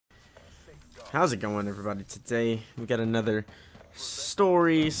How's it going, everybody? Today we got another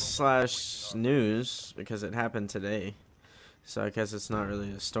story slash news because it happened today. So I guess it's not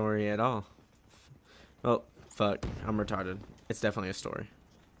really a story at all. Well, fuck, I'm retarded. It's definitely a story.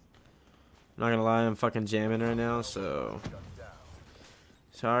 I'm not gonna lie, I'm fucking jamming right now, so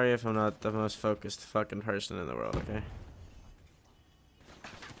sorry if I'm not the most focused fucking person in the world, okay?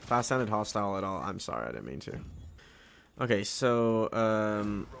 If I sounded hostile at all, I'm sorry, I didn't mean to. Okay, so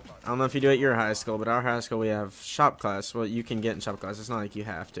I don't know if you do at your high school, but our high school we have shop class. Well, you can get in shop class. It's not like you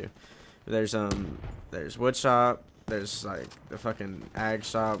have to. There's wood shop. There's like the fucking ag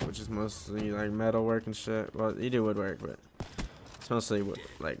shop, which is mostly like metal work and shit. Well, you do woodwork, but it's mostly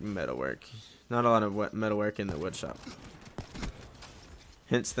like metal work. Not a lot of metal work in the wood shop.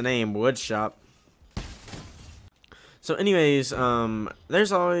 Hence the name wood shop. So anyways,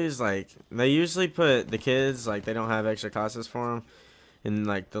 there's always like, they usually put the kids, like they don't have extra classes for them, and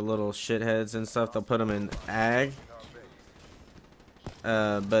like the little shitheads and stuff, they'll put them in ag.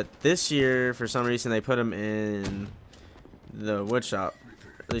 But this year, for some reason, they put them in the wood shop.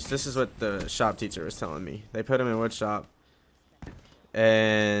 At least this is what the shop teacher was telling me. They put them in wood shop.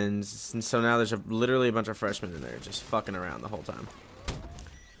 And so now there's literally a bunch of freshmen in there just fucking around the whole time.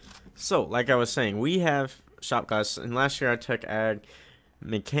 So, like I was saying, we have shop class, and last year I took ag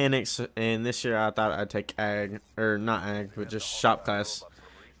mechanics, and this year I thought I'd take ag, or not ag, but just shop class.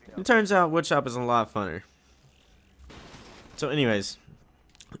 It turns out wood shop is a lot funner. So anyways,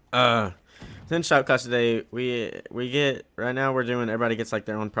 in shop class today, we get, right now we're doing, everybody gets like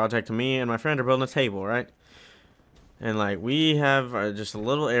their own project. Me and my friend are building a table, right? And like we have just a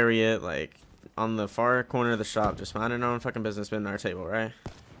little area like on the far corner of the shop, just minding our own fucking business, building our table, right?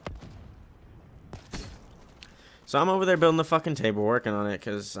 So I'm over there building the fucking table, working on it,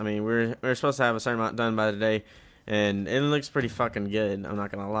 because, I mean, we're supposed to have a certain amount done by today, and it looks pretty fucking good, I'm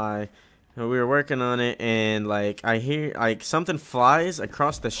not gonna lie. And we were working on it, and, like, I hear, like, something flies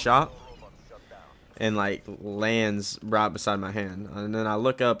across the shop, and, like, lands right beside my hand. And then I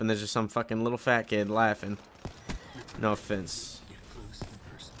look up, and there's just some fucking little fat kid laughing. No offense.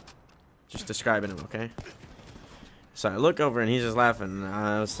 Just describing him, okay? So I look over, and he's just laughing, and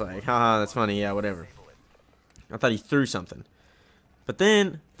I was like, haha, that's funny, yeah, whatever. I thought he threw something. But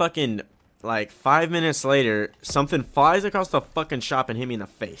then, fucking, like, 5 minutes later, something flies across the fucking shop and hit me in the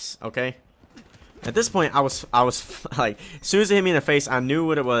face, okay? At this point, I was, like, as soon as it hit me in the face, I knew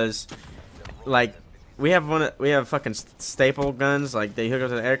what it was. Like, we have fucking staple guns, like, they hook up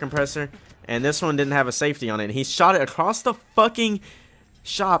to the air compressor, and this one didn't have a safety on it. And he shot it across the fucking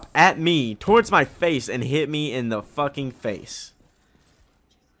shop at me, towards my face, and hit me in the fucking face.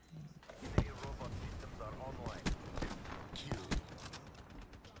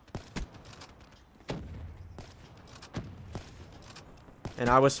 And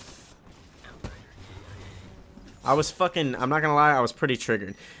I was fucking, I'm not gonna lie, I was pretty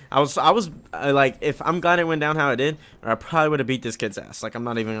triggered. I was like, if I'm glad it went down how it did, or I probably would have beat this kid's ass. Like, I'm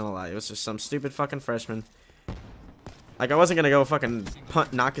not even gonna lie. It was just some stupid fucking freshman. Like, I wasn't gonna go fucking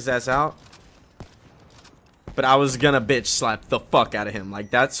knock his ass out, but I was gonna bitch slap the fuck out of him. Like,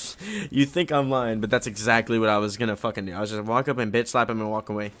 that's, you think I'm lying, but that's exactly what I was gonna fucking do. I was just walk up and bitch slap him and walk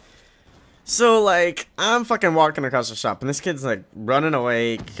away. So, like, I'm fucking walking across the shop, and this kid's, like, running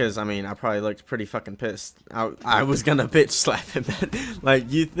away, because, I mean, I probably looked pretty fucking pissed. I was gonna bitch slap him.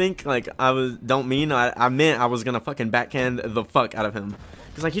 Like, you think, like, I meant I was gonna fucking backhand the fuck out of him.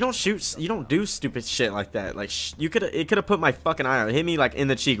 Because, like, you don't do stupid shit like that. Like, it could've put my fucking eye out. It hit me, like, in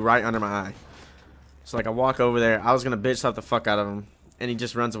the cheek, right under my eye. So, like, I walk over there, I was gonna bitch slap the fuck out of him, and he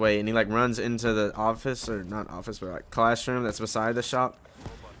just runs away, and he, like, runs into the office, or not office, but, like, classroom that's beside the shop,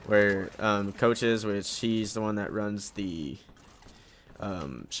 where coach is, which he's the one that runs the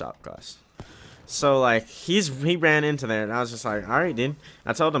shop class. So like he ran into there, and I was just like, all right, dude.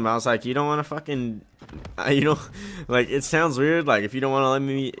 I told him, I was like, you don't want to fucking, you know, like, it sounds weird, like, if you don't want to let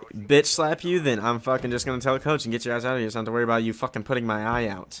me bitch slap you, then I'm fucking just gonna tell the coach and get your ass out of here, so I don't have to worry about you fucking putting my eye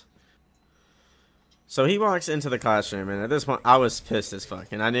out. So he walks into the classroom, and at this point, I was pissed as fuck,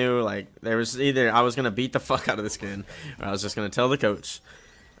 and I knew, like, there was either I was gonna beat the fuck out of this kid, or I was just gonna tell the coach.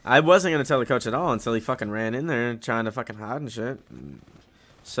 I wasn't going to tell the coach at all until he fucking ran in there trying to fucking hide and shit.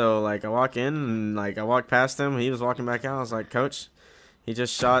 So, like, I walk in, and, like, I walked past him. He was walking back out. I was like, Coach, he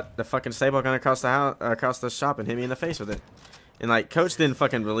just shot the fucking staple gun across the house, across the shop, and hit me in the face with it. And, like, Coach didn't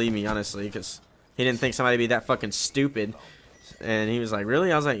fucking believe me, honestly, because he didn't think somebody would be that fucking stupid. And he was like,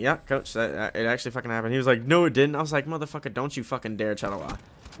 really? I was like, yeah, Coach, it actually fucking happened. He was like, no, it didn't. I was like, motherfucker, don't you fucking dare try to lie.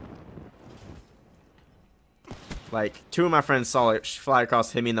 Like, 2 of my friends saw it fly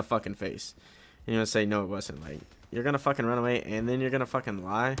across, hit me in the fucking face. And you gonna say, no, it wasn't. Like, you're gonna fucking run away, and then you're gonna fucking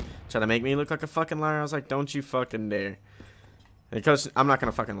lie, try to make me look like a fucking liar. I was like, don't you fucking dare. And coach, I'm not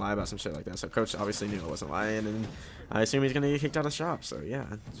gonna fucking lie about some shit like that. So coach obviously knew I wasn't lying, and I assume he's gonna get kicked out of the shop. So yeah,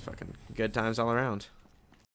 it's fucking good times all around.